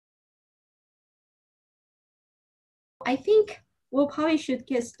I think we'll probably should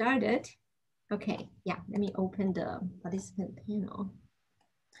get started. Okay, yeah, let me open the participant panel.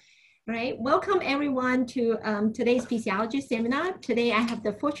 All right, welcome everyone to today's physiology seminar. Today I have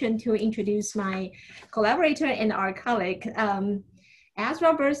the fortune to introduce my collaborator and our colleague,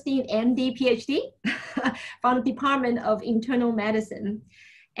 Ezra Burstein, MD, Ph.D. from the Department of Internal Medicine.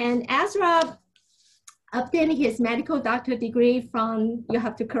 And Ezra obtained his medical doctor degree from, you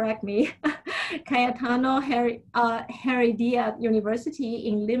have to correct me, Cayetano Heredia University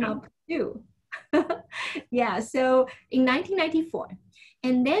in Lima, Peru. Yeah, so in 1994.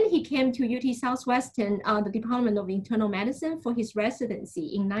 And then he came to UT Southwestern, the Department of Internal Medicine for his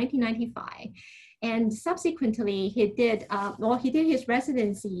residency in 1995. And subsequently, he did his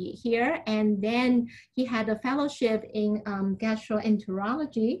residency here, and then he had a fellowship in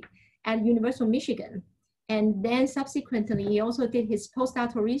gastroenterology at University of Michigan. And then subsequently, he also did his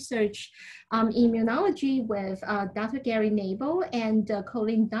postdoctoral research in immunology with Dr. Gary Nabel and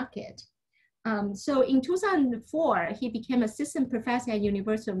Colleen Duckett. So in 2004, he became assistant professor at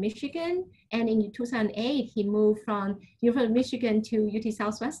University of Michigan. And in 2008, he moved from University of Michigan to UT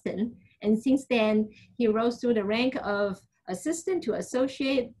Southwestern. And since then, he rose through the rank of assistant to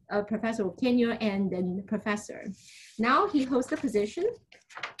associate, professor of tenure, and then professor. Now he holds the position.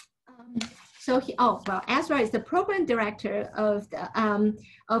 Ezra is the program director of the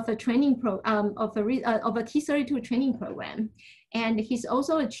of a T32 training program, and he's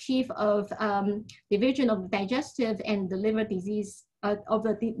also a chief of division of digestive and the liver disease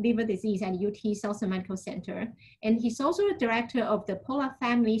liver disease at UT Southern Medical Center, and he's also a director of the Pola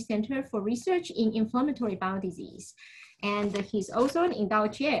Family Center for Research in Inflammatory Bowel Disease, and he's also an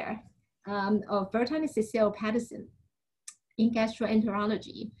endowed chair of Burstein and Cecile Patterson in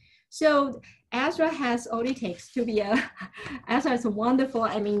gastroenterology. So Ezra has all it takes to be Ezra is wonderful.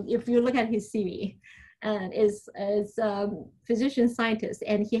 I mean, if you look at his CV, is physician scientist,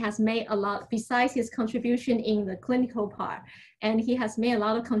 and he has made a lot, besides his contribution in the clinical part, and he has made a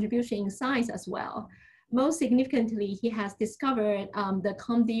lot of contribution in science as well. Most significantly, he has discovered the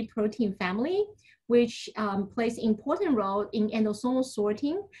COMD protein family, which plays an important role in endosomal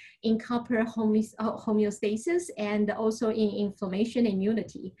sorting, in copper homeostasis, and also in inflammation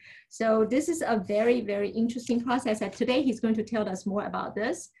immunity. So this is a very, very interesting process, and today he's going to tell us more about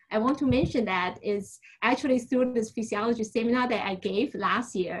this. I want to mention that it's actually through this physiology seminar that I gave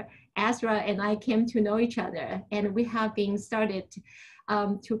last year, Ezra and I came to know each other, and we have been started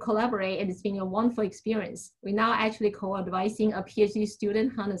to collaborate, and it's been a wonderful experience. We're now actually co-advising a PhD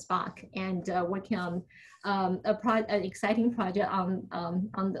student, Hannes Bach, and working on an exciting project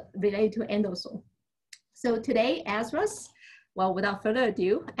related to endosome. So today, Ezra's, well, without further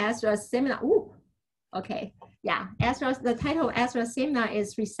ado, Ezra's seminar, the title of Ezra's seminar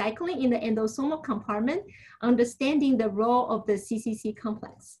is Recycling in the Endosomal Compartment, Understanding the Role of the CCC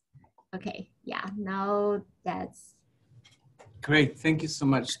Complex. Okay, yeah, now that's great. Thank you so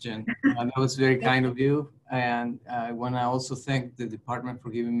much, Jen. That was very kind of you. And I want to also thank the department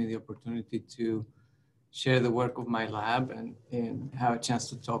for giving me the opportunity to share the work of my lab and have a chance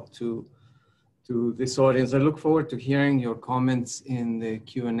to talk to this audience. I look forward to hearing your comments in the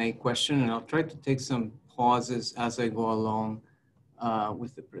Q&A question, and I'll try to take some pauses as I go along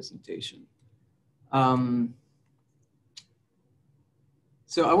with the presentation.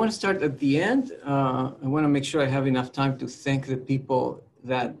 So I want to start at the end. I want to make sure I have enough time to thank the people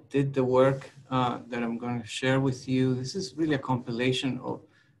that did the work that I'm going to share with you. This is really a compilation of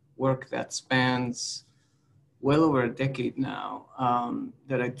work that spans well over a decade now,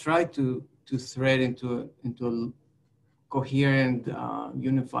 that I try to thread into a coherent,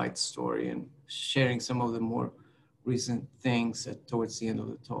 unified story, and sharing some of the more recent things towards the end of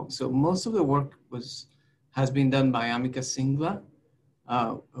the talk. So most of the work has been done by Amika Singla,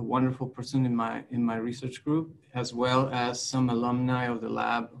 a wonderful person in my research group, as well as some alumni of the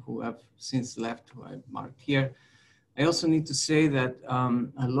lab who have since left, who I marked here. I also need to say that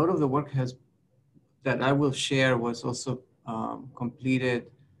a lot of the work that I will share was also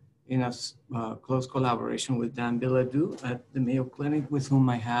completed in a close collaboration with Dan Bilodeau at the Mayo Clinic, with whom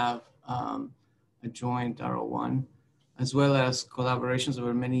I have a joint R01, as well as collaborations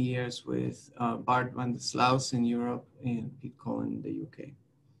over many years with Bart van der Sluis in Europe and Pete Cullen in the UK.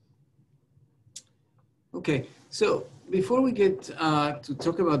 Okay, so before we get to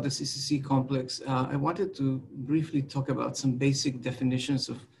talk about the CCC complex, I wanted to briefly talk about some basic definitions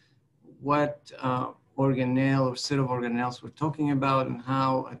of what organelle or set of organelles we're talking about, and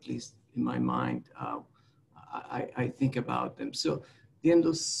how, at least in my mind, I think about them. So the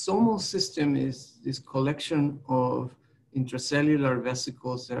endosomal system is this collection of intracellular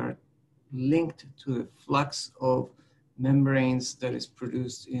vesicles that are linked to the flux of membranes that is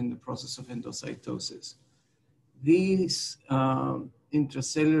produced in the process of endocytosis. These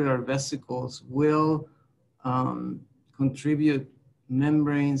intracellular vesicles will contribute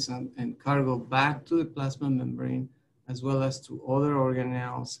membranes and cargo back to the plasma membrane, as well as to other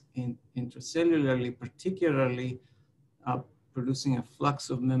organelles intracellularly, particularly producing a flux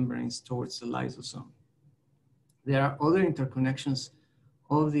of membranes towards the lysosome. There are other interconnections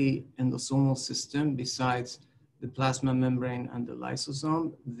of the endosomal system besides the plasma membrane and the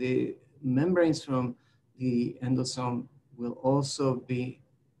lysosome. The membranes from the endosome will also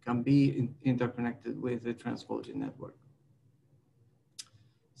can be interconnected with the trans-Golgi network.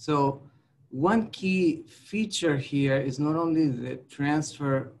 So one key feature here is not only the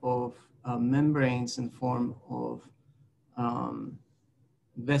transfer of membranes in form of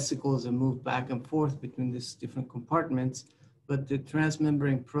vesicles that move back and forth between these different compartments, but the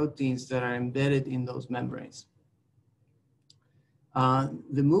transmembrane proteins that are embedded in those membranes.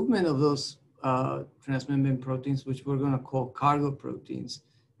 The movement of those transmembrane proteins, which we're going to call cargo proteins,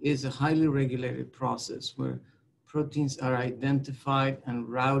 is a highly regulated process where proteins are identified and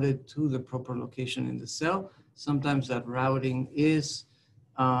routed to the proper location in the cell. Sometimes that routing is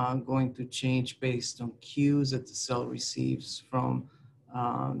going to change based on cues that the cell receives from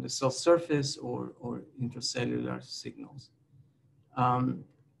the cell surface or intracellular signals.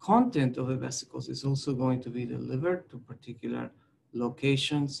 Content of the vesicles is also going to be delivered to particular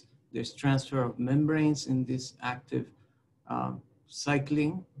locations. There's transfer of membranes in this active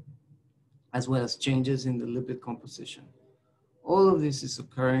cycling, as well as changes in the lipid composition. All of this is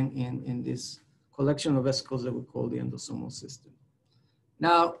occurring in this collection of vesicles that we call the endosomal system.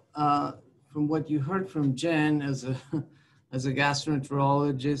 Now, from what you heard from Jen as a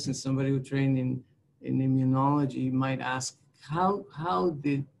gastroenterologist and somebody who trained in immunology, you might ask, how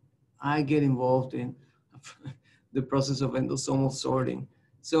did I get involved in the process of endosomal sorting?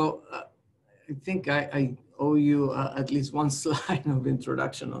 So I think I owe you at least one slide of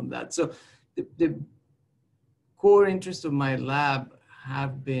introduction on that. So the core interest of my lab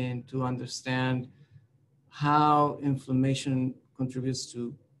have been to understand how inflammation contributes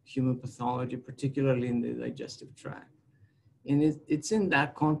to human pathology, particularly in the digestive tract. And it's in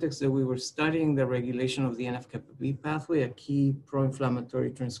that context that we were studying the regulation of the NF-kappa B pathway, a key pro-inflammatory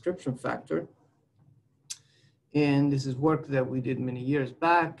transcription factor. And this is work that we did many years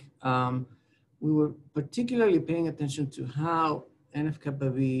back. We were particularly paying attention to how NF-kappa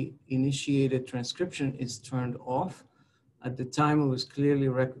B initiated transcription is turned off. At the time, it was clearly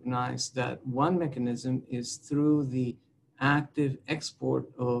recognized that one mechanism is through the active export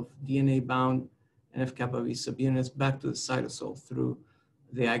of DNA-bound NF-kappa B subunits back to the cytosol through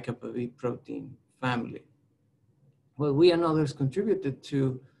the I-kappa B protein family. What we and others contributed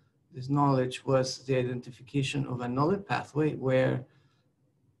to this knowledge was the identification of another pathway where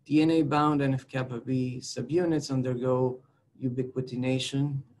DNA-bound NF-kappa B subunits undergo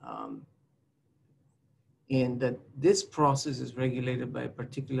ubiquitination, and that this process is regulated by a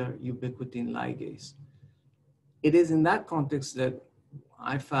particular ubiquitin ligase. It is in that context that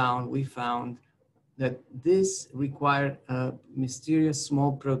we found that this required a mysterious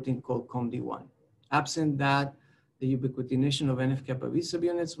small protein called COMD1. Absent that, the ubiquitination of NF-kappa B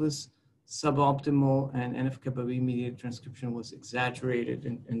subunits was suboptimal and NF-kappa B mediated transcription was exaggerated,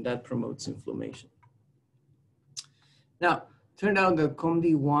 and that promotes inflammation. Now, turned out that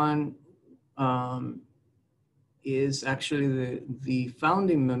COMD1 is actually the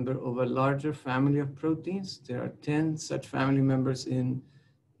founding member of a larger family of proteins. There are 10 such family members in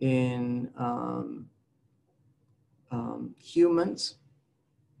humans,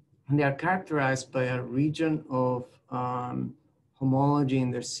 and they are characterized by a region of homology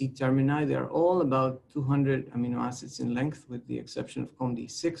in their C termini. They are all about 200 amino acids in length, with the exception of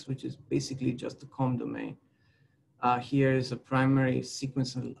COMD6, which is basically just the COM domain. Here is a primary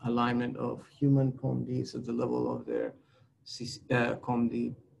sequence alignment of human COMDs at the level of their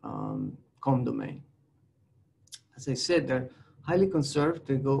COM domain. As I said, they're highly conserved.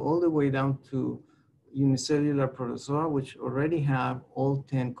 They go all the way down to unicellular protozoa, which already have all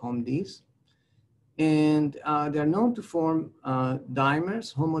 10 COMDs. And they're known to form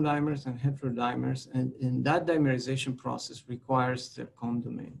dimers, homodimers, and heterodimers. And that dimerization process requires their COM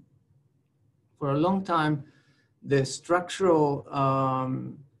domain. For a long time, the structural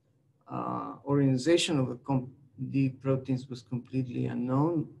organization of the COMD proteins was completely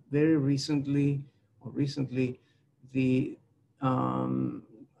unknown. Very recently, the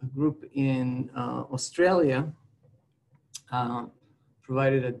a group in Australia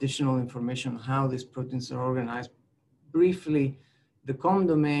provided additional information on how these proteins are organized. Briefly, the COM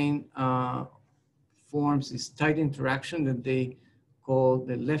domain forms this tight interaction that they call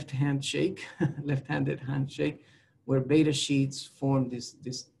the left hand shake, left-handed handshake, where beta sheets form this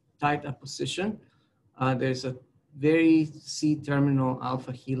tight apposition. There's a very C-terminal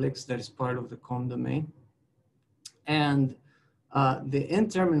alpha helix that is part of the COM domain. And the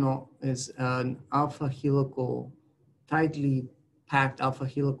N-terminal is an alpha helical, tightly packed alpha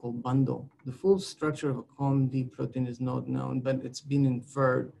helical bundle. The full structure of a COM-D protein is not known, but it's been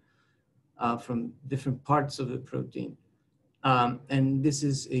inferred from different parts of the protein. And this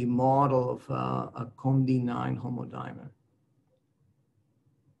is a model of a COM-D9 homodimer.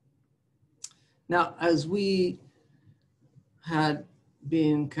 Now, as we had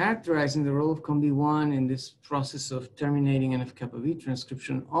been characterizing the role of COM-D1 in this process of terminating NF-kappa B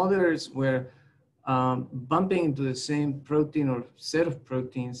transcription, others were bumping into the same protein or set of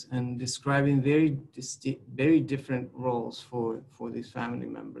proteins and describing very different roles for these family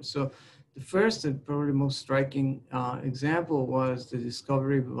members. So the first and probably most striking example was the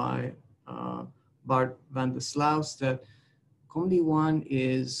discovery by Bart van der Slaus that COM-D1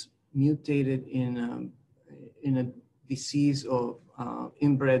 is mutated in a disease of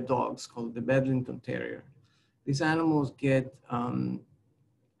inbred dogs called the Bedlington Terrier. These animals get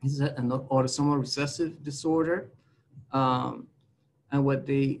this is an autosomal recessive disorder, and what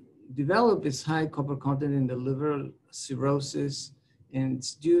they develop is high copper content in the liver, cirrhosis, and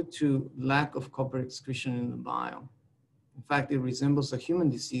it's due to lack of copper excretion in the bile. In fact, it resembles a human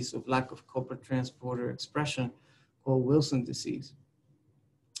disease of lack of copper transporter expression called Wilson disease.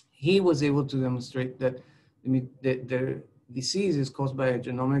 He was able to demonstrate that the disease is caused by a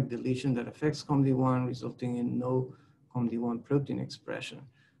genomic deletion that affects COM-D1, resulting in no COM-D1 protein expression.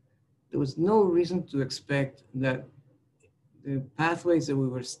 There was no reason to expect that the pathways that we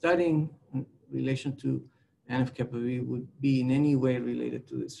were studying in relation to NF-kappa B would be in any way related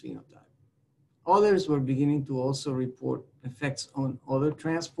to this phenotype. Others were beginning to also report effects on other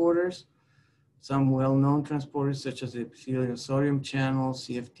transporters, some well-known transporters such as the epithelial sodium channel,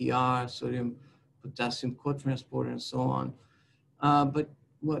 CFTR, sodium potassium cotransporter, and so on. But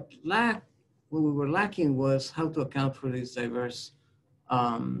what we were lacking was how to account for these diverse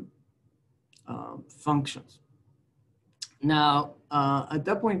functions. Now, at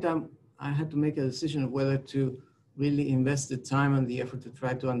that point in time, I had to make a decision of whether to really invest the time and the effort to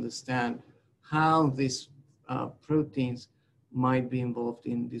try to understand how these proteins might be involved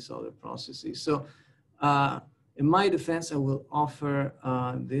in these other processes. So in my defense, I will offer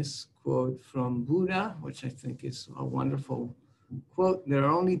this quote from Buddha, which I think is a wonderful quote. There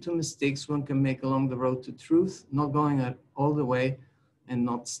are only two mistakes one can make along the road to truth: not going all the way and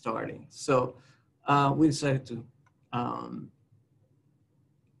not starting. So we decided to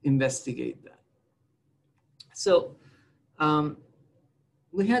investigate that. So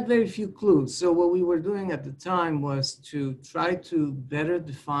we had very few clues. So what we were doing at the time was to try to better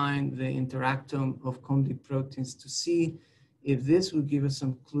define the interactome of COM-D proteins to see if this would give us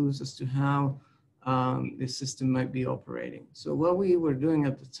some clues as to how the system might be operating. So what we were doing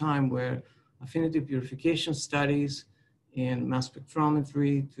at the time were affinity purification studies and mass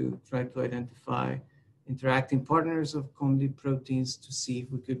spectrometry to try to identify interacting partners of COM-D proteins to see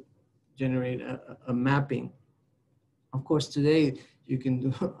if we could generate a mapping. Of course, today you can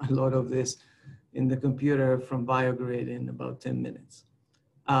do a lot of this in the computer from BioGrid in about 10 minutes.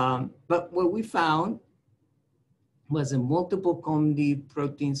 But what we found was that multiple COM-D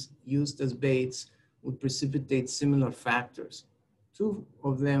proteins used as baits would precipitate similar factors. Two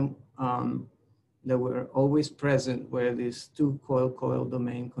of them that were always present were these two coil-coil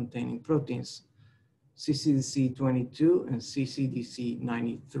domain containing proteins, CCDC22 and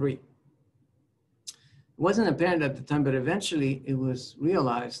CCDC93. It wasn't apparent at the time, but eventually it was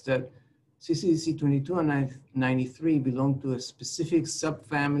realized that CCDC22 and 93 belong to a specific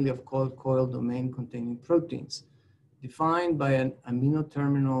subfamily of coil domain containing proteins, defined by an amino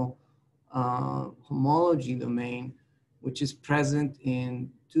terminal homology domain, which is present in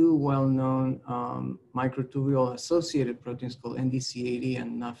two well-known microtubule associated proteins called NDC80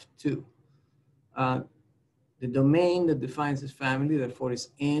 and NUF2. The domain that defines this family, therefore, is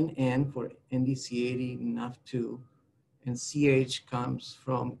NN for NDC80 and NUF2, and CH comes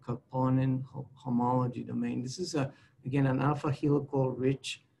from component homology domain. This is, again, an alpha helical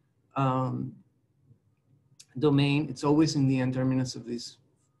rich domain. It's always in the N-terminus of these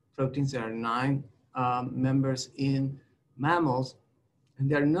proteins. There are 9 members in mammals, and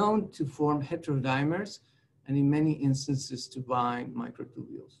they're known to form heterodimers and in many instances to bind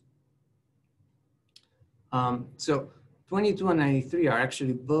microtubules. So 22 and 93 are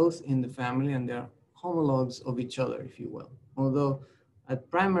actually both in the family, and they're homologs of each other, if you will. Although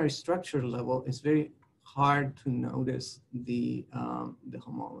at primary structure level, it's very hard to notice the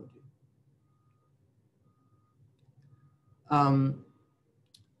homology.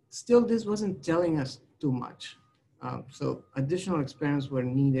 Still, this wasn't telling us too much. So additional experiments were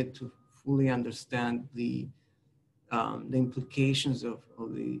needed to fully understand the implications of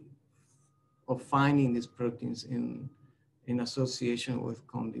finding these proteins in association with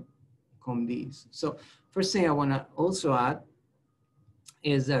COMDs. So first thing I want to also add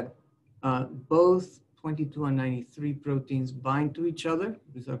is that both 22 and 93 proteins bind to each other.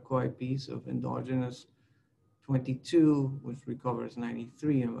 These are co-IPs of endogenous 22, which recovers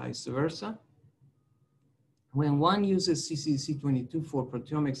 93, and vice versa. When one uses CCC22 for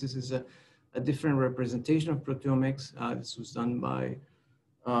proteomics, this is a different representation of proteomics. This was done by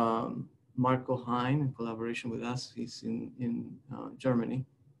Marco Hein in collaboration with us. He's in Germany.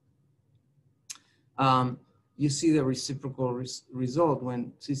 You see the reciprocal result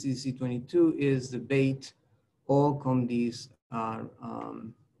when CCC22 is the bait. All COMDs are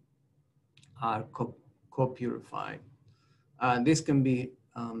co-purified. This can be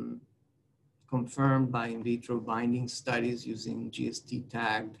confirmed by in vitro binding studies using GST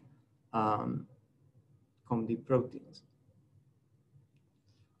tagged COMD proteins.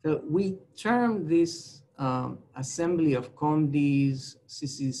 So we term this assembly of COMDs,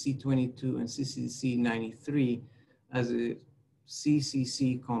 CCC22 and CCC93 as a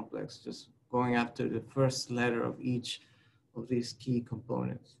CCC complex, just going after the first letter of each of these key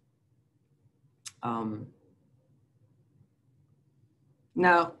components.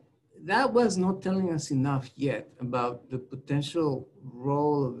 Now, that was not telling us enough yet about the potential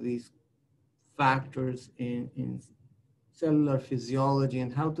role of these factors in cellular physiology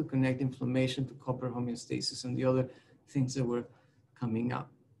and how to connect inflammation to copper homeostasis and the other things that were coming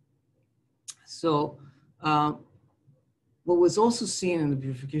up. So what was also seen in the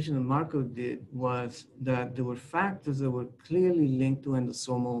purification that Marco did was that there were factors that were clearly linked to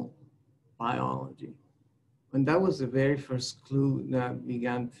endosomal biology. And that was the very first clue that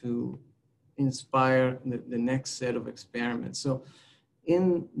began to inspire the next set of experiments. So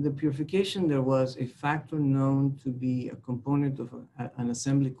in the purification, there was a factor known to be a component of an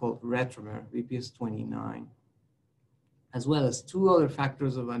assembly called retromer, VPS29, as well as two other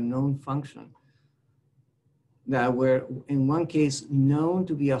factors of unknown function that were, in one case, known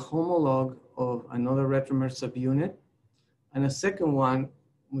to be a homolog of another retromer subunit, and a second one,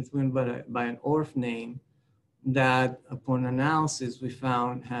 which went by an ORF name, that upon analysis we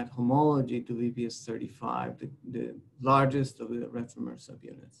found had homology to VPS35, the largest of the retromer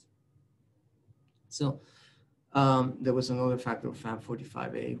subunits. So there was another factor of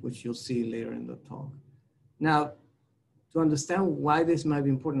FAM45A, which you'll see later in the talk. Now, to understand why this might be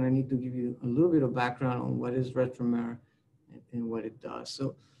important, I need to give you a little bit of background on what is retromer and what it does.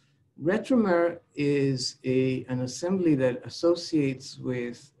 So retromer is an assembly that associates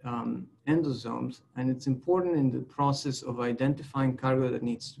with endosomes, and it's important in the process of identifying cargo that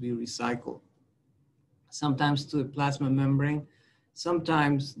needs to be recycled. Sometimes to the plasma membrane,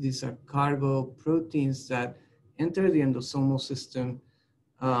 sometimes these are cargo proteins that enter the endosomal system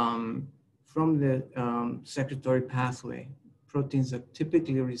from the secretory pathway, proteins that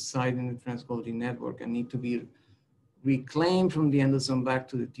typically reside in the trans-Golgi network and need to be reclaimed from the endosome back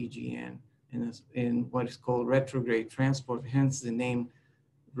to the TGN in what is called retrograde transport, hence the name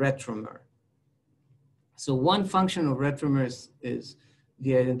retromer. So one function of retromer is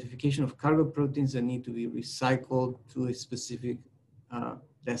the identification of cargo proteins that need to be recycled to a specific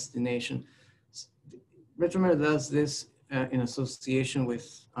destination. Retromer does this in association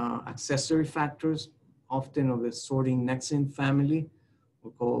with accessory factors, often of the sorting nexin family,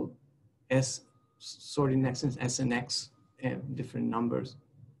 we call sorting nexins, SNX, and different numbers.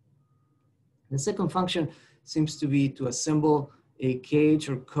 The second function seems to be to assemble a cage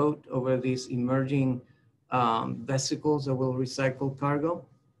or coat over these emerging vesicles that will recycle cargo.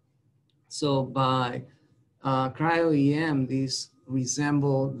 So by cryo-EM, these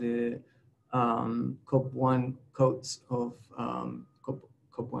resemble the COP1 coats of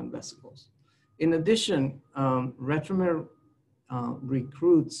COP1 vesicles. In addition, retromer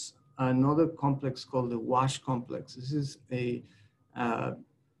recruits another complex called the WASH complex. This is a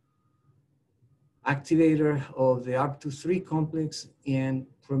activator of the ARP23 complex and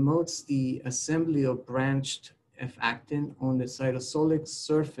promotes the assembly of branched F-actin on the cytosolic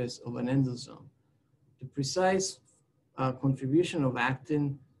surface of an endosome. The precise contribution of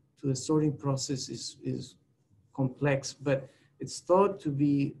actin to the sorting process is complex, but it's thought to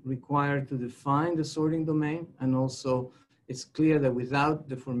be required to define the sorting domain, and also it's clear that without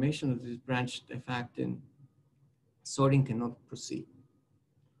the formation of this branched F-actin, sorting cannot proceed.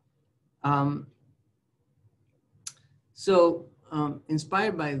 So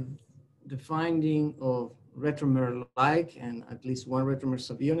inspired by the finding of retromer-like and at least one retromer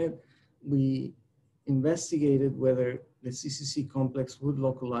subunit, we investigated whether the CCC complex would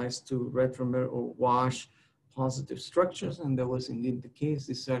localize to retromer or wash positive structures, and that was indeed the case.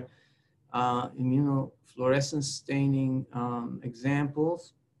 These are immunofluorescence staining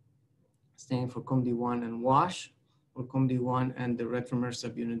examples, staining for COMD1 and wash, or COMD1 and the retromer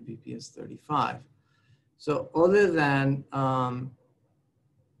subunit BPS35. So other than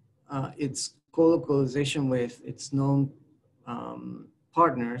its co-localization with its known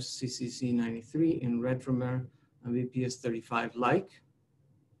partners, CCC93 in retromer and BPS35-like,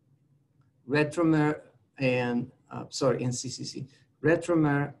 retromer and, in CCC,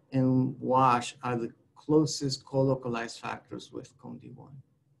 retromer and wash are the closest co-localized factors with COMD1.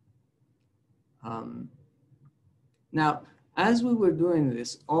 Now, as we were doing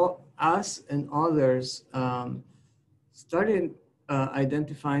this, us and others started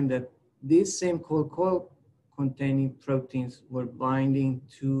identifying that these same containing proteins were binding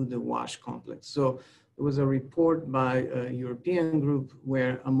to the wash complex. So there was a report by a European group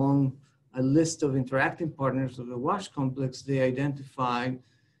where among a list of interacting partners of the wash complex, they identified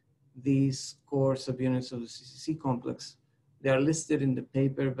these core subunits of the CCC complex. They are listed in the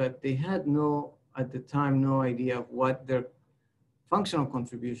paper, but they had at the time, no idea of what their functional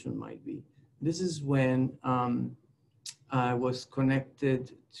contribution might be. This is when I was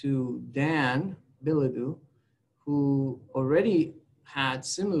connected to Dan Bilodeau, who already had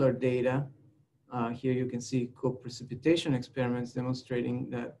similar data. Here you can see co-precipitation experiments demonstrating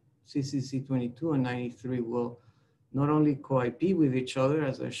that CCC22 and 93 will not only co-IP with each other,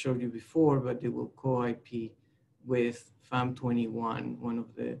 as I showed you before, but they will co-IP with FAM21, one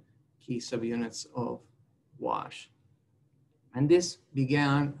of the key subunits of WASH. And this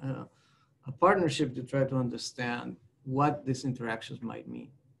began a partnership to try to understand what these interactions might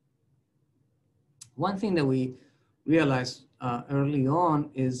mean. One thing that we realized early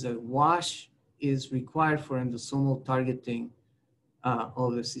on is that WASH is required for endosomal targeting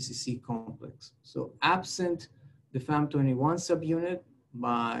of the CCC complex. So absent the FAM21 subunit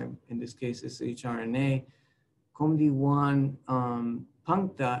by, in this case, shRNA, COMD1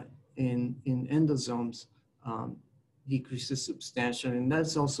 puncta in endosomes decreases substantially. And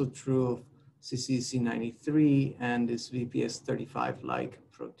that's also true of CCC93 and this VPS35-like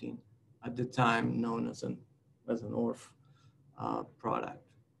protein, at the time known as an ORF product.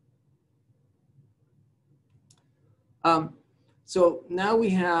 So now we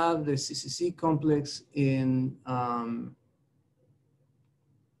have the CCC complex in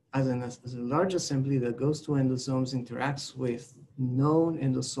as a large assembly that goes to endosomes, interacts with known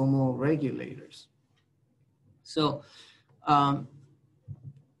endosomal regulators. So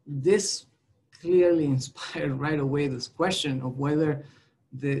this clearly inspired right away this question of whether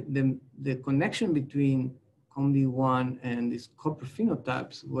the connection between COMD1 and these copper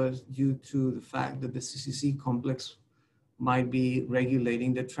phenotypes was due to the fact that the CCC complex might be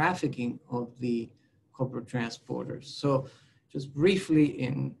regulating the trafficking of the copper transporters. So just briefly,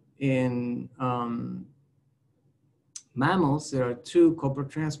 in mammals, there are two copper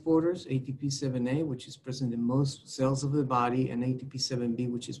transporters, ATP7A, which is present in most cells of the body, and ATP7B,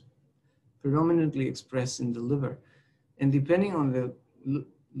 which is predominantly expressed in the liver. And depending on the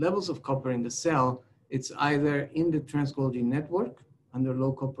levels of copper in the cell, it's either in the trans-Golgi network under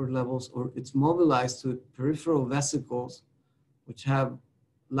low copper levels, or it's mobilized to peripheral vesicles, which have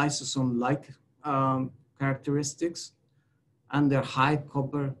lysosome-like characteristics under high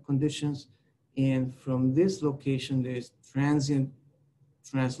copper conditions. And from this location, there's transient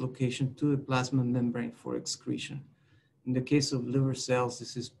translocation to the plasma membrane for excretion. In the case of liver cells,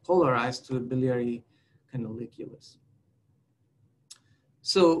 this is polarized to the biliary canaliculus.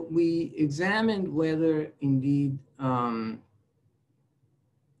 So we examined whether indeed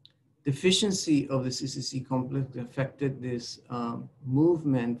deficiency of the CCC complex affected this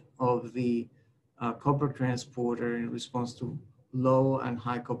movement of the copper transporter in response to low and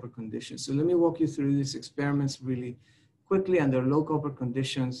high copper conditions. So let me walk you through these experiments really quickly. Under low copper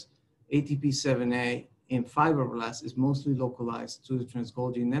conditions, ATP7A in fibroblasts is mostly localized to the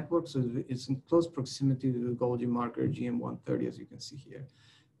trans-Golgi network. So it's in close proximity to the Golgi marker GM130, as you can see here.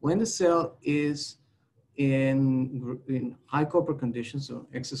 When the cell is in high copper conditions, so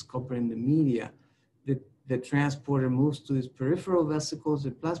excess copper in the media, the transporter moves to these peripheral vesicles.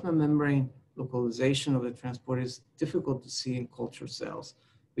 The plasma membrane localization of the transporter is difficult to see in culture cells,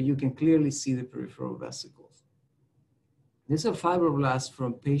 but you can clearly see the peripheral vesicles. These are fibroblasts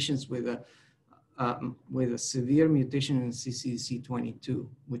from patients with a with a severe mutation in CCC22,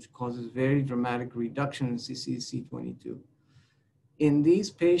 which causes very dramatic reduction in CCC22. In these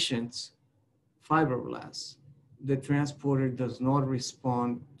patients, fibroblasts, the transporter does not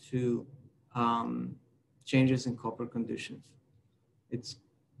respond to changes in copper conditions. It's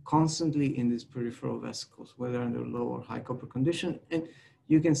constantly in these peripheral vesicles, whether under low or high copper condition. And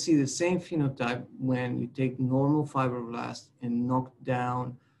you can see the same phenotype when you take normal fibroblasts and knock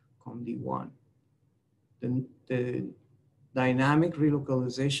down COMD1. The dynamic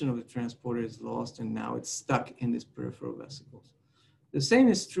relocalization of the transporter is lost, and now it's stuck in these peripheral vesicles. The same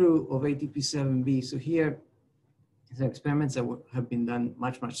is true of ATP7B. So here, the experiments that have been done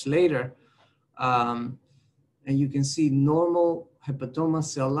much, much later. And you can see normal hepatoma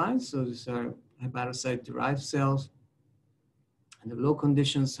cell lines. So these are hepatocyte-derived cells. And the low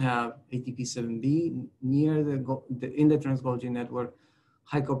conditions have ATP7B near in the trans-Golgi network.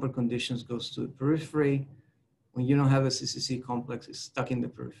 High copper conditions goes to the periphery. When you don't have a CCC complex, it's stuck in the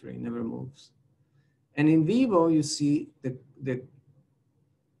periphery, never moves. And in vivo, you see the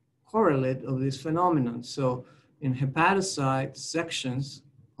correlate of this phenomenon. So in hepatocyte sections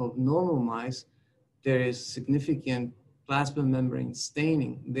of normal mice, there is significant plasma membrane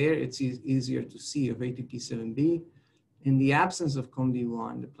staining. There, it's easier to see of ATP7B. In the absence of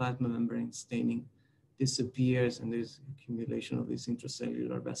COMD1, the plasma membrane staining disappears, and there's accumulation of these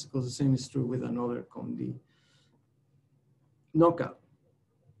intracellular vesicles. The same is true with another COMD knockout.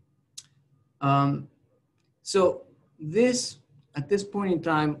 So this, at this point in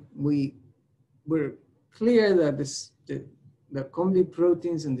time, we're clear that the COMD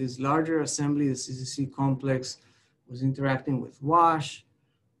proteins in this larger assembly, the CCC complex, was interacting with WASH,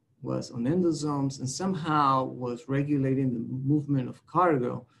 was on endosomes, and somehow was regulating the movement of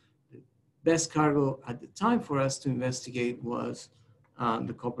cargo. The best cargo at the time for us to investigate was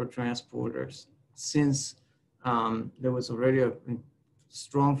the copper transporters, since there was already a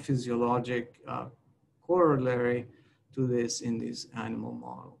strong physiologic corollary to this in this animal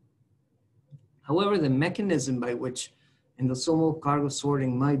model. However, the mechanism by which endosomal cargo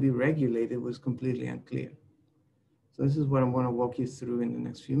sorting might be regulated was completely unclear. So this is what I'm going to walk you through in the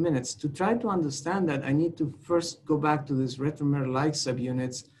next few minutes. To try to understand that, I need to first go back to these retromer-like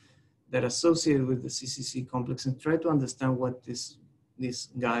subunits that are associated with the CCC complex and try to understand what these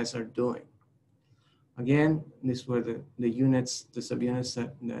guys are doing. Again, these were the units, the subunits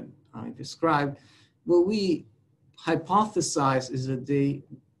that I described. What we hypothesize is that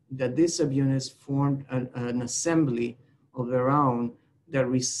these subunits formed an assembly of their own that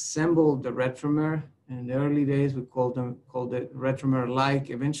resembled the retromer. In the early days, we called it retromer-like.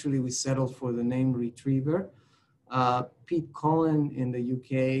 Eventually, we settled for the name retriever. Pete Cullen in the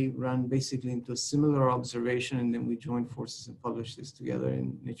UK ran basically into a similar observation, and then we joined forces and published this together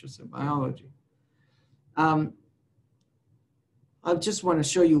in Nature Cell Biology. I just want to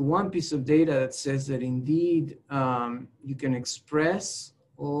show you one piece of data that says that indeed you can express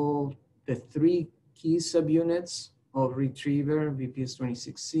all the three key subunits of retriever,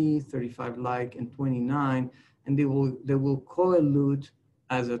 VPS26C, 35-like, and 29, and they will coelute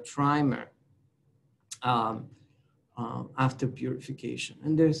as a trimer after purification.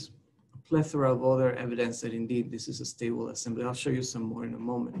 And there's a plethora of other evidence that indeed this is a stable assembly. I'll show you some more in a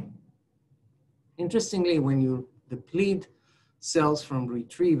moment. Interestingly, when you deplete cells from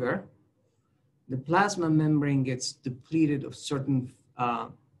retriever, the plasma membrane gets depleted of certain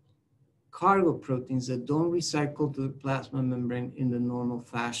cargo proteins that don't recycle to the plasma membrane in the normal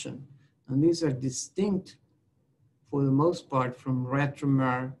fashion. And these are distinct, for the most part, from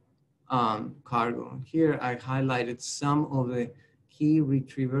retromer cargo. Here I highlighted some of the key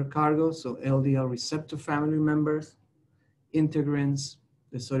retriever cargo, so LDL receptor family members, integrins,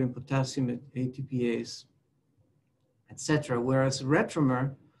 the sodium potassium ATPase, etc. Whereas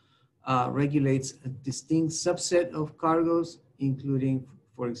retromer regulates a distinct subset of cargos, including,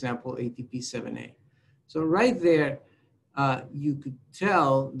 for example, ATP7A. So right there, you could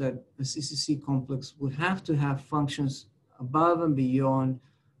tell that the CCC complex would have to have functions above and beyond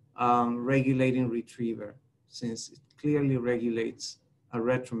regulating retriever, since it clearly regulates a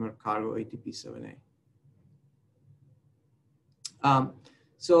retromer cargo, ATP7A.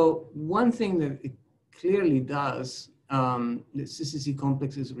 So one thing that it clearly does, the CCC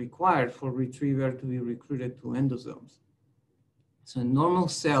complex is required for retriever to be recruited to endosomes. So in normal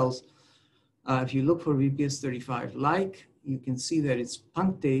cells, if you look for VPS35-like, you can see that it's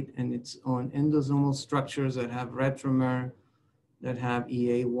punctate and it's on endosomal structures that have retromer, that have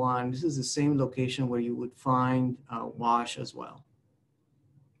EA1. This is the same location where you would find WASH as well.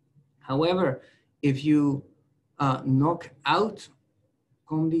 However, if you knock out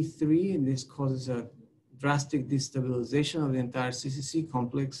COMD3, and this causes a drastic destabilization of the entire CCC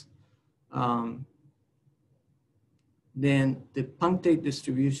complex. Then the punctate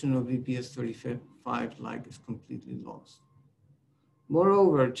distribution of VPS35-like is completely lost.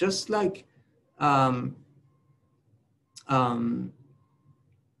 Moreover, just like the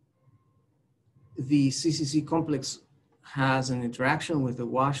CCC complex has an interaction with the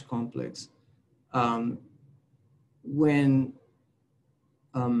WASH complex, when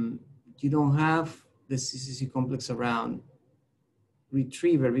you don't have the CCC complex around,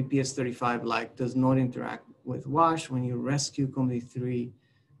 retriever, VPS35-like, does not interact with WASH. When you rescue COMD3,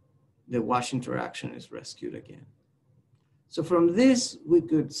 the WASH interaction is rescued again. So from this, we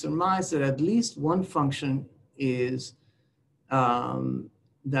could surmise that at least one function is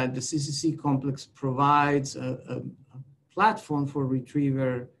that the CCC complex provides a platform for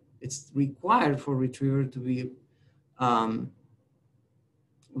retriever. It's required for retriever to be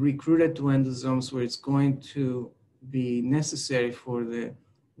recruited to endosomes where it's going to be necessary for the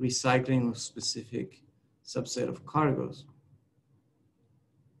recycling of specific subset of cargoes.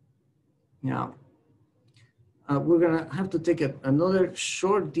 Now, we're gonna have to take another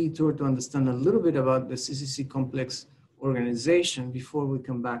short detour to understand a little bit about the CCC complex organization before we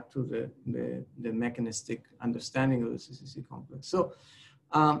come back to the mechanistic understanding of the CCC complex. So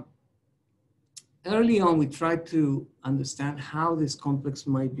early on, we tried to understand how this complex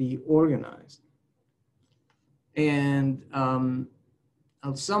might be organized. And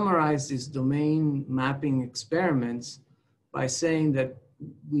I'll summarize these domain mapping experiments by saying that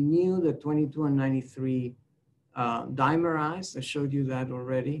we knew that 22 and 93 dimerized, I showed you that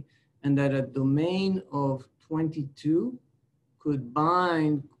already, and that a domain of 22 could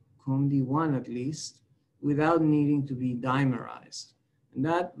bind COMD1 at least without needing to be dimerized. And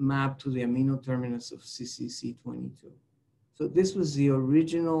that mapped to the amino terminus of CCC22. So this was the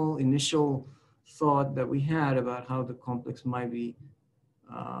original initial thought that we had about how the complex might be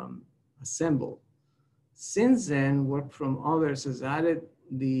assembled. Since then, work from others has added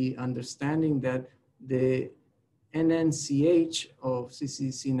the understanding that the NNCH of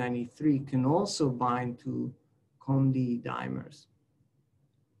CCC93 can also bind to COMD dimers,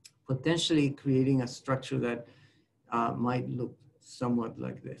 potentially creating a structure that might look somewhat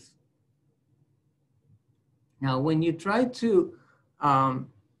like this. Now, when you try to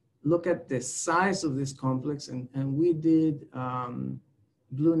look at the size of this complex, and we did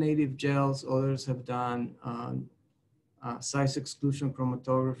blue native gels, others have done size exclusion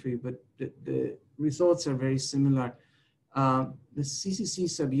chromatography, but the results are very similar. The CCC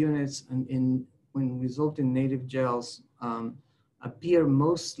subunits when result in native gels appear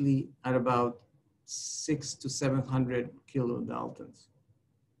mostly at about 600 to 700 kilodaltons.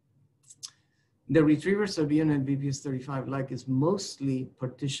 The retriever subunit VPS35-like is mostly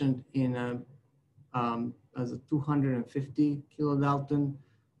partitioned in as a 250 kilodalton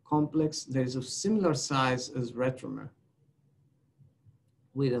complex that is of similar size as retromer,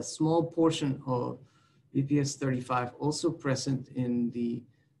 with a small portion of VPS35 also present in the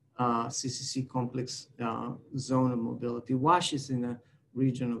CCC complex zone of mobility. WASH is in a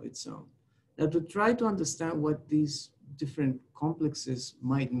region of its own. Now, to try to understand what these different complexes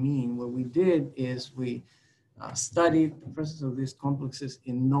might mean, what we did is we studied the presence of these complexes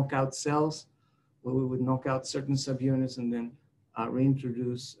in knockout cells, where we would knock out certain subunits and then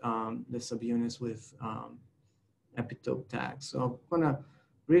reintroduce the subunits with epitope tags. So I'm gonna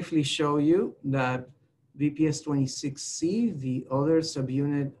briefly show you that VPS26C, the other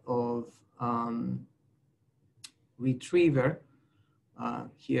subunit of retriever,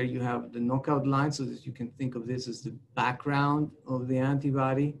 here you have the knockout line, so that you can think of this as the background of the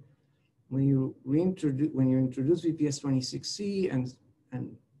antibody. When you introduce VPS26C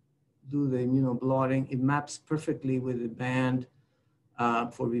and do the immunoblotting, it maps perfectly with the band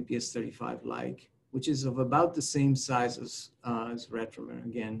for VPS35-like, which is of about the same size as retromer,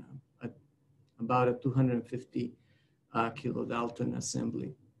 again, at about a 250 kilodalton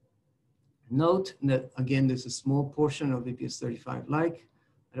assembly. Note that, again, there's a small portion of VPS35-like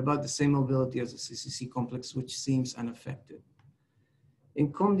at about the same mobility as the CCC complex, which seems unaffected.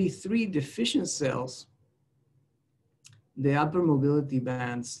 In COMD3 deficient cells, the upper mobility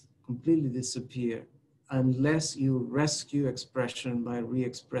bands completely disappear unless you rescue expression by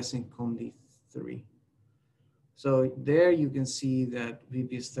re-expressing COMD3. So there you can see that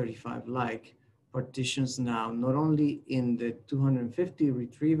VPS35-like partitions now not only in the 250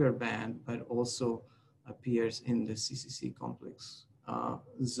 retriever band, but also appears in the CCC complex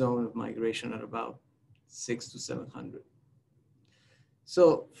zone of migration at about 600 to 700.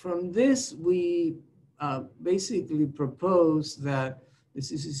 So from this, we basically propose that The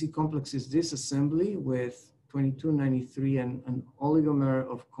CCC complex is this assembly with 2293 and an oligomer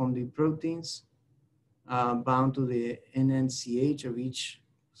of COMD proteins bound to the NNCH of each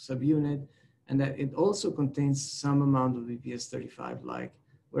subunit, and that it also contains some amount of BPS35-like,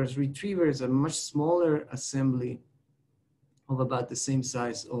 whereas retriever is a much smaller assembly of about the same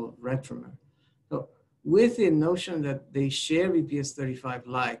size of retromer. So with the notion that they share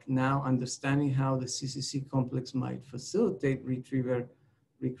BPS35-like, now understanding how the CCC complex might facilitate retriever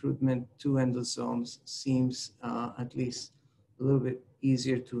recruitment to endosomes seems at least a little bit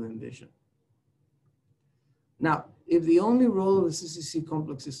easier to envision. Now, if the only role of the CCC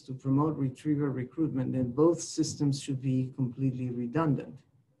complex is to promote retriever recruitment, then both systems should be completely redundant.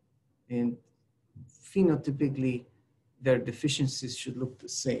 And phenotypically, their deficiencies should look the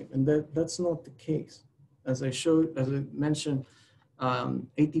same. And that's not the case. As I mentioned,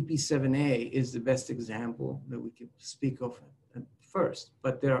 ATP7A is the best example that we can speak of at first,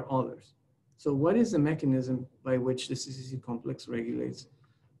 but there are others. So what is the mechanism by which the CCC complex regulates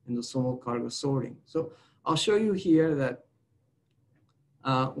endosomal cargo sorting? So I'll show you here that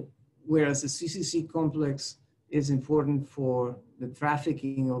whereas the CCC complex is important for the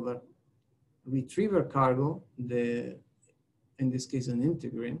trafficking of a retriever cargo, in this case an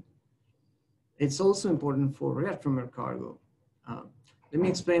integrin, it's also important for retromer cargo. Let me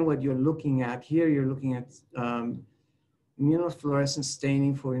explain what you're looking at. Here you're looking at immunofluorescence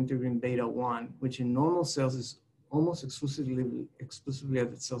staining for integrin beta 1, which in normal cells is almost exclusively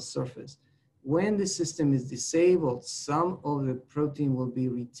at the cell surface. When the system is disabled, some of the protein will be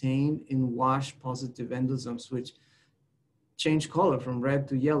retained in WASH-positive endosomes, which change color from red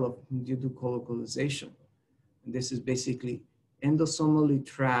to yellow due to colocalization. And this is basically endosomally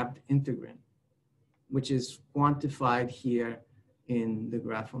trapped integrin, which is quantified here in the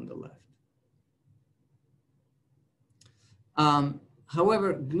graph on the left.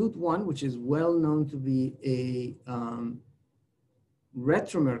 However, GLUT1, which is well known to be a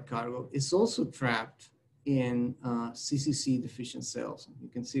retromer cargo, is also trapped in CCC deficient cells. You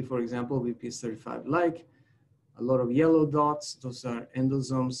can see, for example, BPS35-like, a lot of yellow dots, those are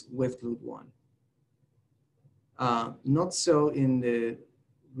endosomes with GLUT1. Not so in the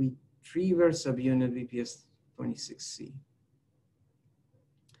retriever subunit BPS26C.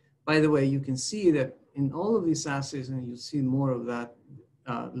 By the way, you can see that in all of these assays, and you'll see more of that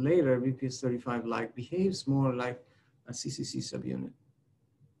later, BPS35-like behaves more like a CCC subunit.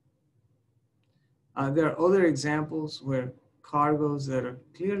 There are other examples where cargoes that are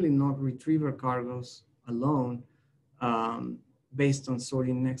clearly not retriever cargoes alone, based on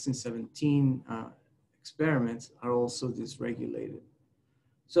sorting Nexin 17 experiments, are also dysregulated.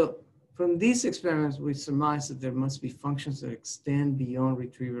 So from these experiments, we surmise that there must be functions that extend beyond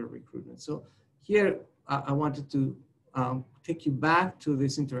retriever recruitment. So here, I wanted to take you back to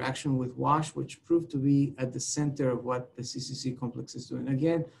this interaction with WASH, which proved to be at the center of what the CCC complex is doing.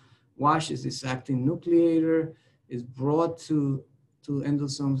 Again, WASH is this actin nucleator, is brought to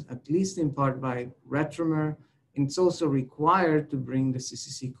endosomes, at least in part by retromer, and it's also required to bring the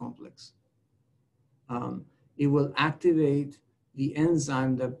CCC complex. It will activate the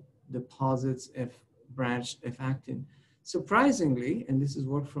enzyme that deposits F-branched F-actin. Surprisingly, and this is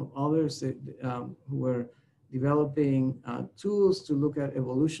work from others that, who were developing tools to look at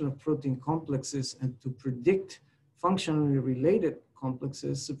evolution of protein complexes and to predict functionally related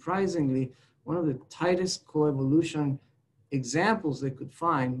complexes, surprisingly, one of the tightest coevolution examples they could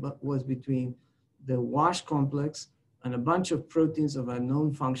find was between the WASH complex and a bunch of proteins of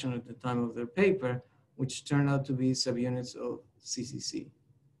unknown function at the time of their paper, which turned out to be subunits of CCC.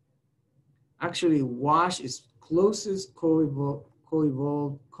 Actually, WASH's closest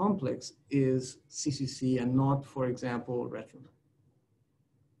co-evolved complex is CCC and not, for example, retromer.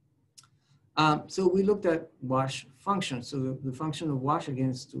 So we looked at WASH function. So the function of WASH, again,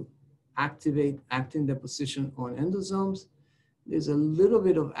 is to activate actin deposition on endosomes. There's a little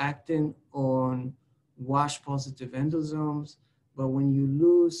bit of actin on WASH-positive endosomes, but when you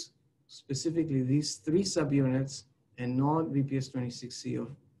lose specifically these three subunits and not BPS26C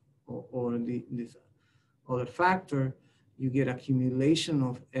or the other factor, you get accumulation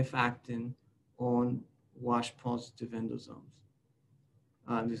of F-actin on WASH-positive endosomes.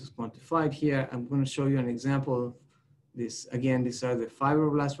 This is quantified here. I'm going to show you an example of this. Again, these are the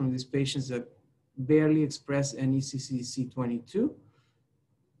fibroblasts from these patients that barely express any CCC22.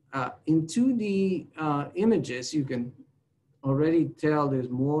 In 2D images, you can already tell there's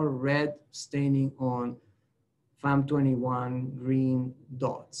more red staining on FAM21 green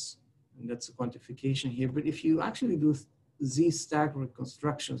dots. And that's a quantification here. But if you actually do Z-stack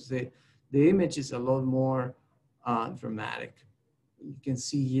reconstructions, the image is a lot more dramatic. you can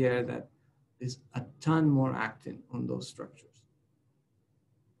see here that there's a ton more actin on those structures.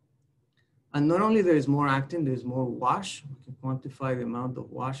 And not only there is more actin, there's more wash. We can quantify the amount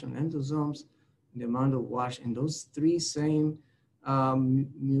of wash on endosomes, the amount of wash in those three same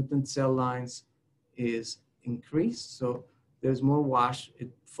mutant cell lines is increased. So there's more wash. It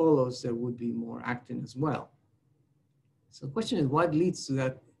follows there would be more actin as well. So the question is, what leads to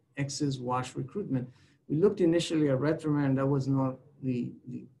that excess wash recruitment? We looked initially at retromer, and that was not the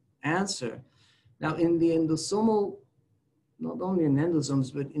answer. Now in the endosomal, not only in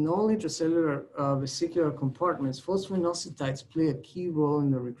endosomes, but in all intracellular vesicular compartments, phosphoinositides play a key role in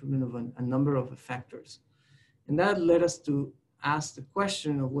the recruitment of a number of effectors. And that led us to ask the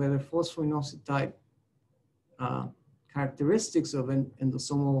question of whether phosphoinositide characteristics of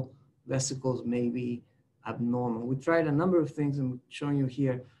endosomal vesicles may be abnormal. We tried a number of things, and I'm showing you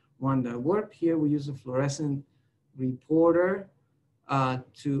here one that worked. Here we use a fluorescent reporter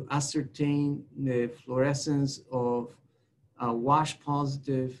to ascertain the fluorescence of wash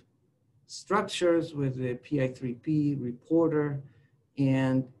positive structures with the PI3P reporter.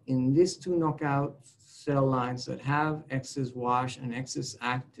 And in these two knockout cell lines that have excess wash and excess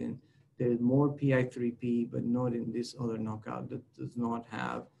actin, there is more PI3P, but not in this other knockout that does not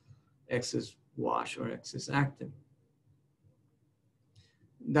have excess wash or excess actin.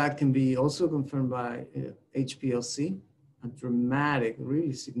 That can be also confirmed by HPLC, a dramatic,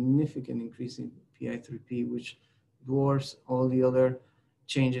 really significant increase in PI3P, which dwarfs all the other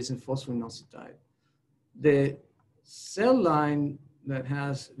changes in phosphoinositide. The cell line that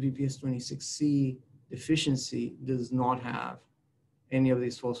has VPS26C deficiency does not have any of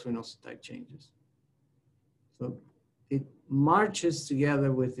these phosphoinositide changes. So it marches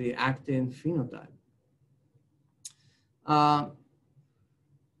together with the actin phenotype.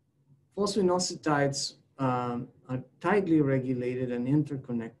 Phosphoinositides are tightly regulated and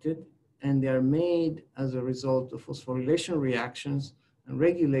interconnected, and they are made as a result of phosphorylation reactions and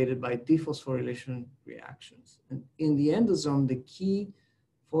regulated by dephosphorylation reactions. And in the endosome, the key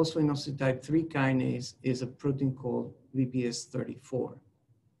phosphoinositide 3 kinase is a protein called VPS34.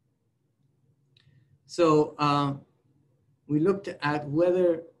 So we looked at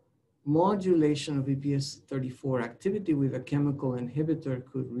whether modulation of VPS34 activity with a chemical inhibitor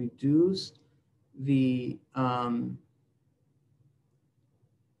could reduce the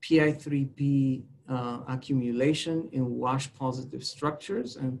PI3P accumulation in wash positive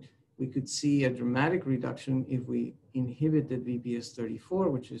structures, and we could see a dramatic reduction if we inhibited VPS34,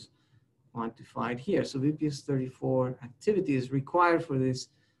 which is quantified here. So VPS34 activity is required for this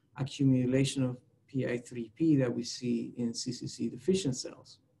accumulation of PI3P that we see in CCC deficient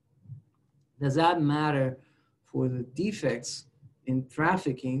cells. Does that matter for the defects in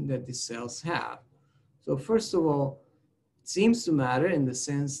trafficking that these cells have? So first of all, it seems to matter in the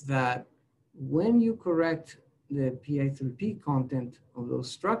sense that when you correct the PI3P content of those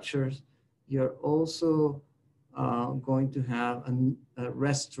structures, you're also going to have a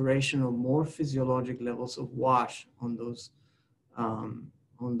restoration of more physiologic levels of wash on those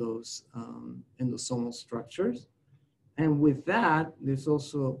endosomal structures. And with that, there's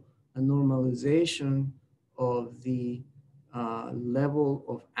also a normalization of the level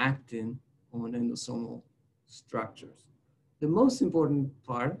of actin on endosomal structures. The most important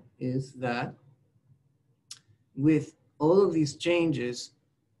part is that with all of these changes,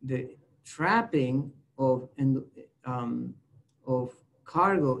 the trapping of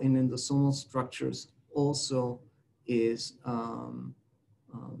cargo in endosomal structures also is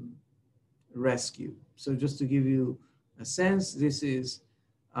rescued. So just to give you a sense, this is,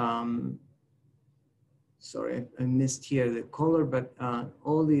 sorry, I missed here the color, but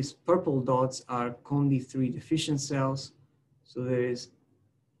all these purple dots are COMD3 deficient cells. So there is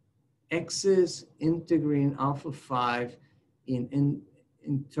excess integrin alpha 5 in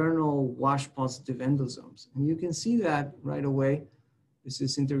internal wash positive endosomes. And you can see that right away. This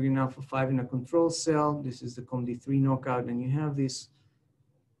is integrin alpha 5 in a control cell. This is the COMD3 knockout, and you have these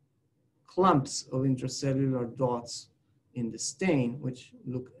clumps of intracellular dots in the stain, which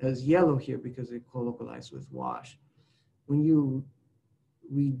look as yellow here because they co-localize with wash. When you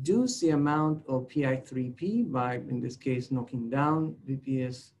reduce the amount of PI3P by, in this case, knocking down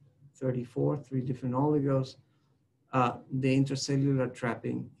VPS34, 3 different oligos, the intracellular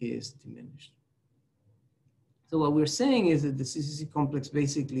trapping is diminished. So what we're saying is that the CCC complex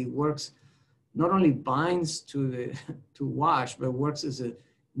basically works, not only binds to wash, but works as a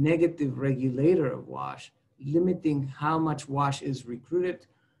negative regulator of wash, limiting how much wash is recruited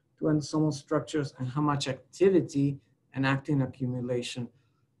to endosomal structures and how much activity and actin accumulation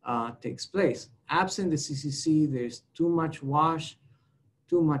takes place. Absent the CCC, there's too much wash,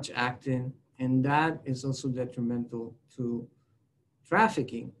 too much actin, and that is also detrimental to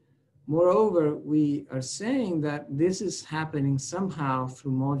trafficking. Moreover, we are saying that this is happening somehow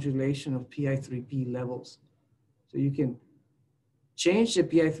through modulation of PI3P levels. So you can change the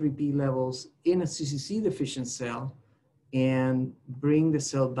PI3P levels in a CCC deficient cell and bring the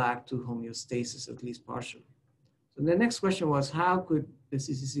cell back to homeostasis, at least partially. So the next question was, how could the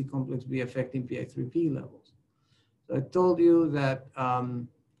CCC complex be affecting PI3P levels? So I told you that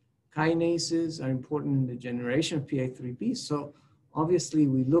kinases are important in the generation of PI3P. So obviously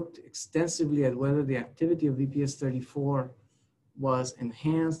we looked extensively at whether the activity of VPS34 was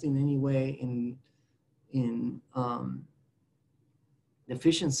enhanced in any way in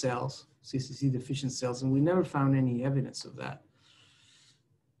deficient cells, CCC deficient cells, and we never found any evidence of that.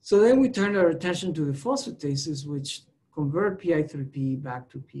 So then we turned our attention to the phosphatases, which convert PI3P back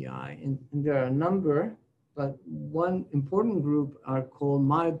to PI. And there are a number, but one important group are called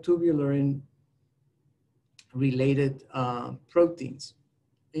myotubular related proteins.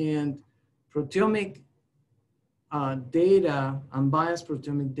 And proteomic data, unbiased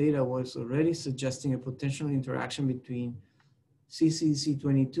proteomic data, was already suggesting a potential interaction between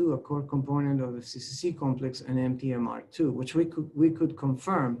CCC22, a core component of the CCC complex, and MTMR2, which we could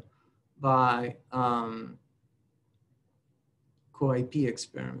confirm by co-IP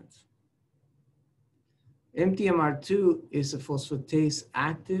experiments. MTMR2 is a phosphatase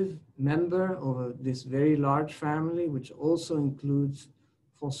active member of this very large family, which also includes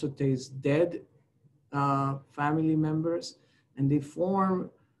phosphatase dead family members, and they form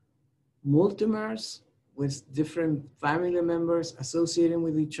multimers with different family members associated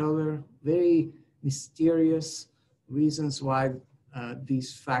with each other, very mysterious reasons why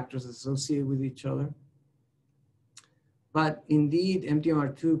these factors associate with each other. But indeed,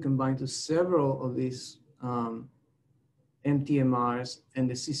 MTMR2 can bind to several of these MTMRs, and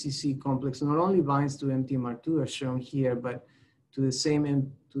the CCC complex not only binds to MTMR2 as shown here, but to the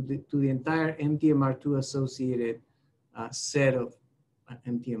same, to the entire MTMR2 associated set of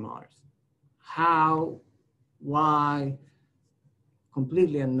MTMRs. How, why,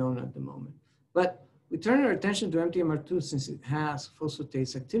 completely unknown at the moment. But we turn our attention to MTMR2 since it has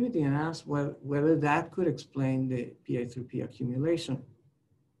phosphatase activity and asked whether that could explain the PI3P accumulation.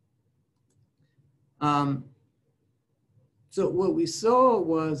 So what we saw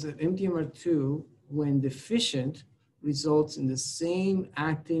was that MTMR2, when deficient, results in the same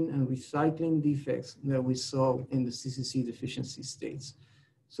actin and recycling defects that we saw in the CCC deficiency states.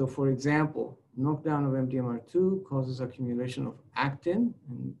 So for example, knockdown of MTMR2 causes accumulation of actin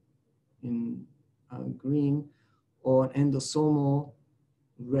in green, or endosomal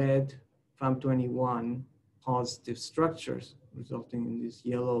red FAM21 positive structures, resulting in these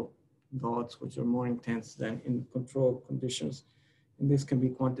yellow dots, which are more intense than in control conditions. And this can be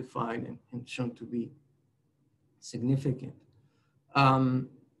quantified and shown to be significant.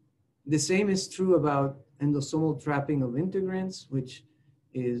 The same is true about endosomal trapping of integrants, which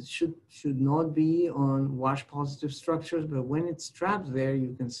should not be on wash positive structures, but when it's trapped there,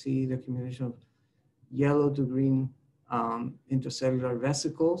 you can see the accumulation of yellow to green intracellular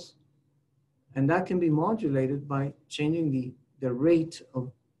vesicles. And that can be modulated by changing the rate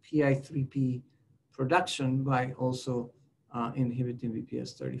of PI3P production by also inhibiting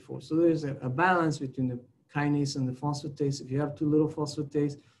VPS34. So there's a balance between the kinase and the phosphatase. If you have too little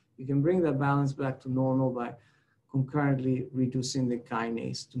phosphatase, you can bring that balance back to normal by concurrently reducing the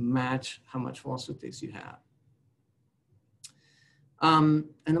kinase to match how much phosphatase you have. And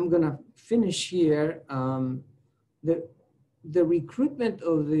I'm gonna finish here. The recruitment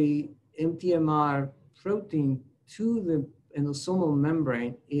of the MTMR protein to the endosomal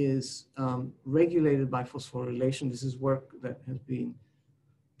membrane is regulated by phosphorylation. This is work that has been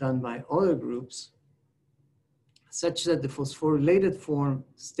done by other groups, such that the phosphorylated form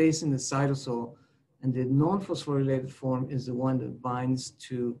stays in the cytosol, and the non-phosphorylated form is the one that binds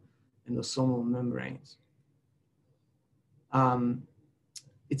to endosomal membranes.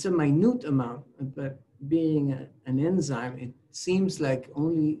 It's a minute amount, but being an enzyme, it seems like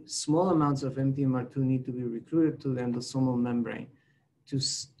only small amounts of MTMR2 need to be recruited to the endosomal membrane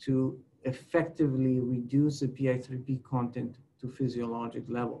to effectively reduce the PI3P content to physiologic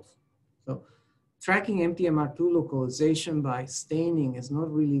levels. So tracking MTMR2 localization by staining is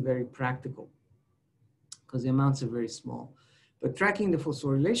not really very practical because the amounts are very small. But tracking the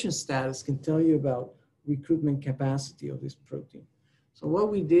phosphorylation status can tell you about recruitment capacity of this protein. So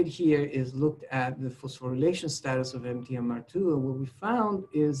what we did here is looked at the phosphorylation status of MTMR2, and what we found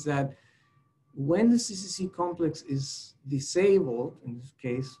is that when the CCC complex is disabled, in this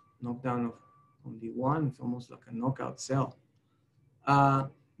case, knockdown of only one, it's almost like a knockout cell.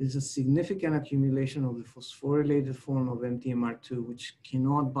 there's a significant accumulation of the phosphorylated form of MTMR2, which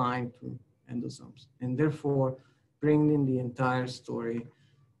cannot bind to endosomes, and therefore bringing the entire story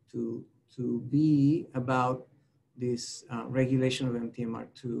to be about this regulation of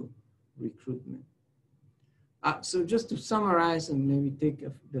MTMR2 recruitment. So just to summarize and maybe take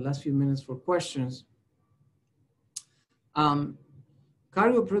the last few minutes for questions,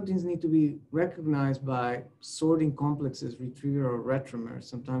 cargo proteins need to be recognized by sorting complexes, retriever or retromer,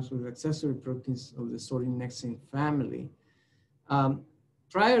 sometimes with accessory proteins of the sorting nexin family.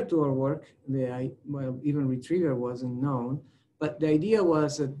 Prior to our work, well, even retriever wasn't known, but the idea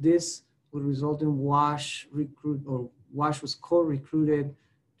was that this would result in wash was co-recruited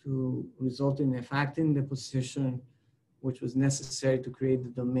to result in a actin deposition, which was necessary to create the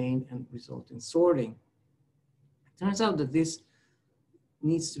domain and result in sorting. It turns out that this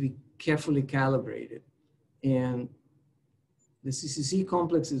needs to be carefully calibrated, and the CCC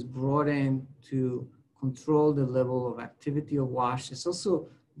complex is brought in to control the level of activity of wash. It's also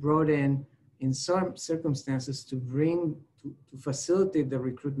brought in some circumstances to facilitate the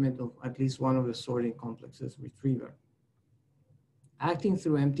recruitment of at least one of the sorting complexes, retriever. Acting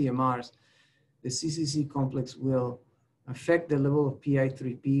through MTMRs, the CCC complex will affect the level of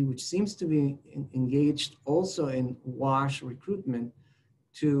PI3P, which seems to be engaged also in wash recruitment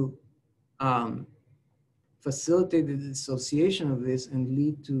to facilitate the dissociation of this and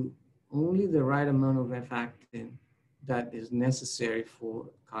lead to only the right amount of F-actin that is necessary for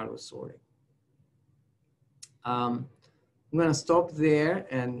cargo sorting. I'm going to stop there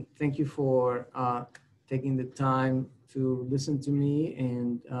and thank you for taking the time to listen to me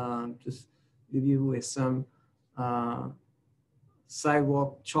and just leave you with some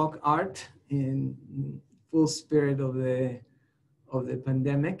sidewalk chalk art in full spirit of the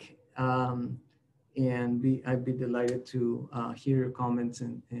pandemic. And I'd be delighted to hear your comments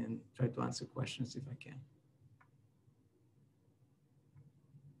and try to answer questions if I can.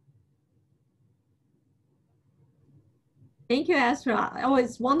 Thank you, Ezra. Oh,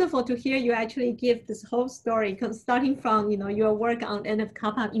 it's wonderful to hear you actually give this whole story, starting from your work on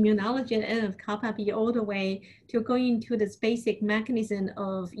NF-kappa immunology and NF-kappa B all the way to going into this basic mechanism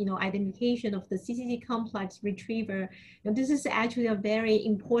of identification of the CCC complex retriever. This is actually a very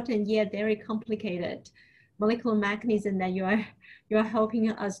important yet very complicated molecular mechanism that you are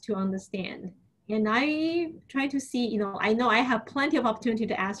helping us to understand. And I try to see, I know I have plenty of opportunity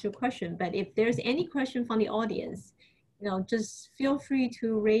to ask you a question, but if there's any question from the audience, just feel free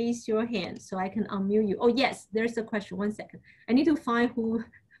to raise your hand so I can unmute you. Oh, yes, there's a question. 1 second. I need to find who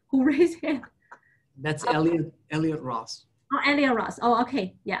raised hand. That's Elliot Ross. Oh, Elliot Ross. Oh,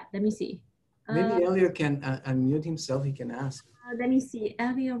 okay. Yeah, let me see. Maybe Elliot can unmute himself. He can ask. Let me see.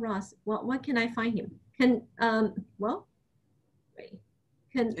 Elliot Ross. What can I find him? Well, wait.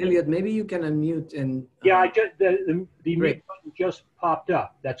 Elliot, maybe you can unmute and. Yeah, I just the mute button just popped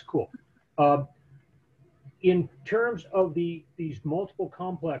up. That's cool. In terms of these multiple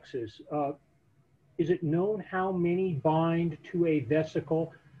complexes, is it known how many bind to a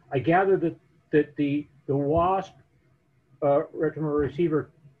vesicle? I gather that the WASP retromer receiver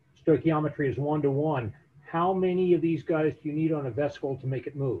stoichiometry is 1-to-1. How many of these guys do you need on a vesicle to make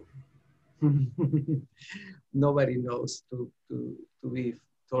it move? Nobody knows, to be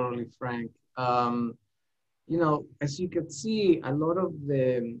totally frank. As you can see, a lot of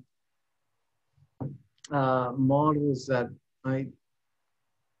the models that I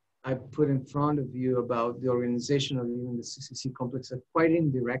put in front of you about the organization of even the CCC complex are quite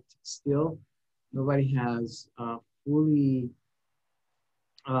indirect still. Nobody has fully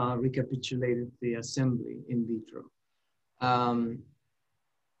recapitulated the assembly in vitro.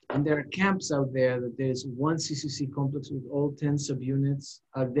 And there are camps out there that there's one CCC complex with all 10 subunits.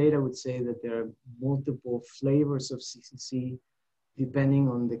 Our data would say that there are multiple flavors of CCC depending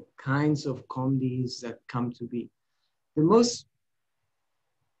on the kinds of COMDs that come to be. The most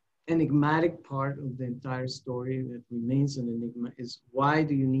enigmatic part of the entire story that remains an enigma is why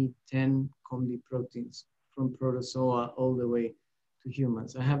do you need 10 COMD proteins from protozoa all the way to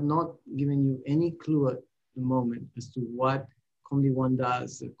humans? I have not given you any clue at the moment as to what COMD1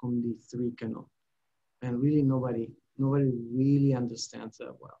 does that COMD3 cannot. And really nobody really understands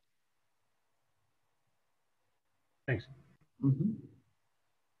that well. Thanks. Mm-hmm.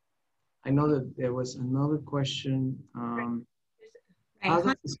 I know that there was another question. How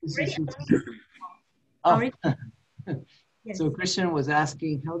does the CCC Yes. So Christian was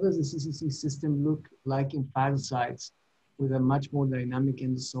asking, how does the CCC system look like in phagocytes with a much more dynamic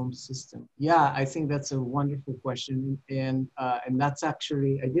endosome system? Yeah, I think that's a wonderful question. And that's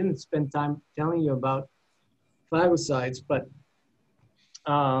actually, I didn't spend time telling you about phagocytes, but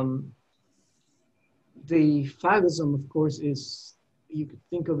The phagosome, of course, is, you could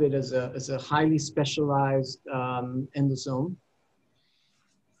think of it as a highly specialized endosome.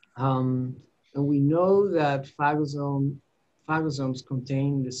 And we know that phagosomes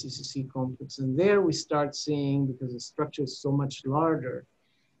contain the CCC complex. And there we start seeing, because the structure is so much larger,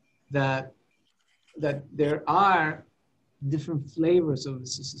 that there are different flavors of the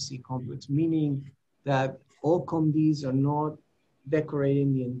CCC complex, meaning that all COMDs are not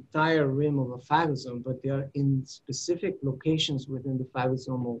decorating the entire rim of a phagosome, but they are in specific locations within the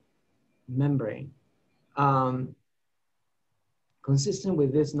phagosomal membrane. Consistent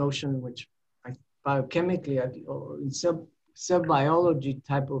with this notion, which biochemically or in cell biology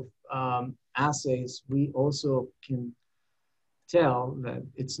type of assays, we also can tell that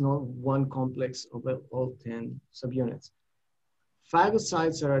it's not one complex of all 10 subunits.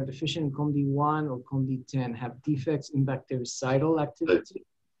 Phagocytes that are deficient in COMD1 or COMD10 have defects in bactericidal activity.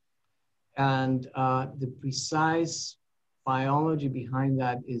 And the precise biology behind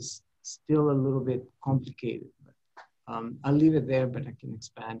that is still a little bit complicated. I'll leave it there, but I can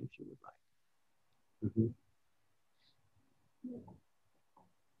expand if you would like. Mm-hmm.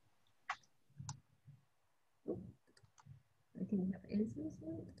 I think we have answers.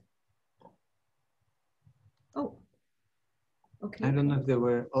 Oh, okay. I don't know if there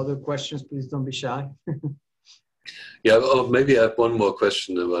were other questions. Please don't be shy. Yeah, or maybe I have one more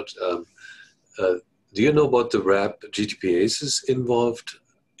question about, do you know about the RAB GTPases involved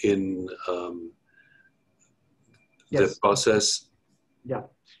in Yes. the process? Yeah.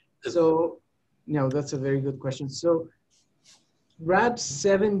 So, no, that's a very good question. So,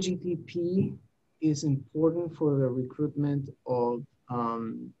 RAB7 GTP is important for the recruitment of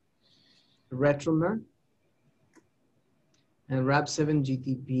retromer. And RAB7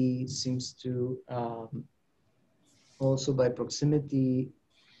 GTP seems to also by proximity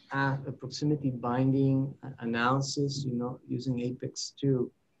binding analysis, using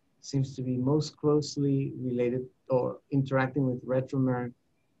APEX2, seems to be most closely related or interacting with retromer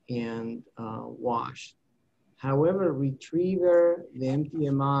and WASH. However, retriever, the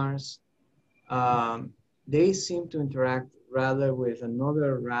MTMRs, they seem to interact rather with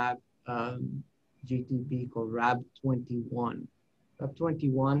another RAB GTP called RAB21.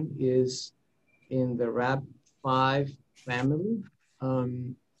 RAB21 is in the RAB5 family,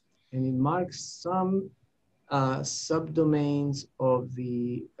 and it marks some subdomains of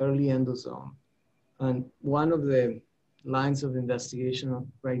the early endosome. And one of the lines of investigation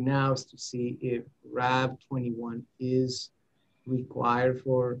right now is to see if RAB21 is required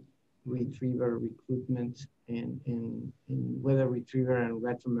for retriever recruitment and whether retriever and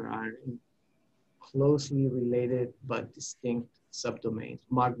retromer are closely related but distinct subdomains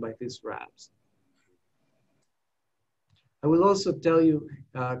marked by these RABs. I will also tell you,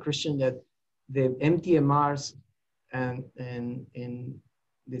 Christian, that the MTMRs and in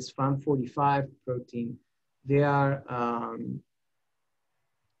this FAM45 protein, they are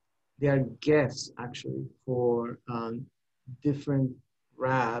guests actually for different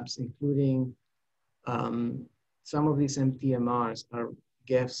RABs, including some of these MTMRs are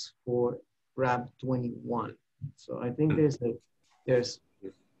guests for RAB21. So I think there's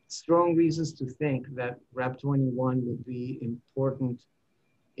strong reasons to think that RAB21 would be important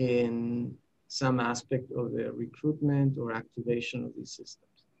in some aspect of the recruitment or activation of these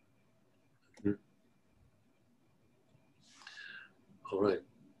systems. Mm-hmm. All right.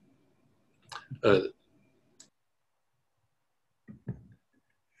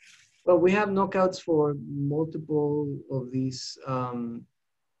 Well, we have knockouts for multiple of these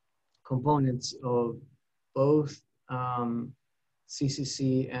components of both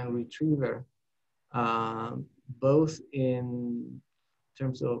CCC and retriever, both in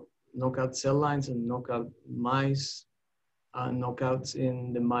terms of knockout cell lines and knockout mice, knockouts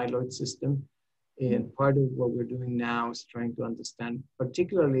in the myeloid system. And part of what we're doing now is trying to understand,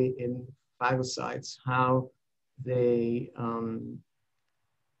 particularly in phagocytes, how they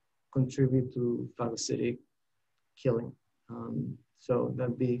contribute to phagocytic killing. So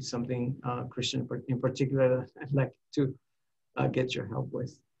that'd be something, Christian, in particular, I'd like to get your help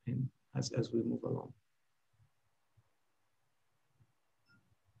with as we move along.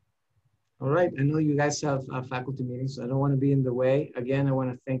 All right, I know you guys have faculty meetings, so I don't want to be in the way. Again, I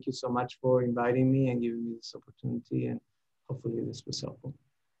want to thank you so much for inviting me and giving me this opportunity, and hopefully this was helpful.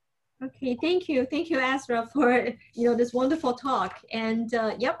 Okay, thank you, Ezra, for this wonderful talk. And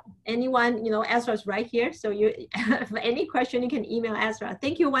yep, anyone, Ezra's right here. So you have any question, you can email Ezra.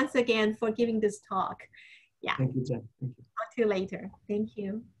 Thank you once again for giving this talk. Yeah. Thank you, Jen. Thank you. Talk to you later. Thank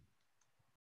you.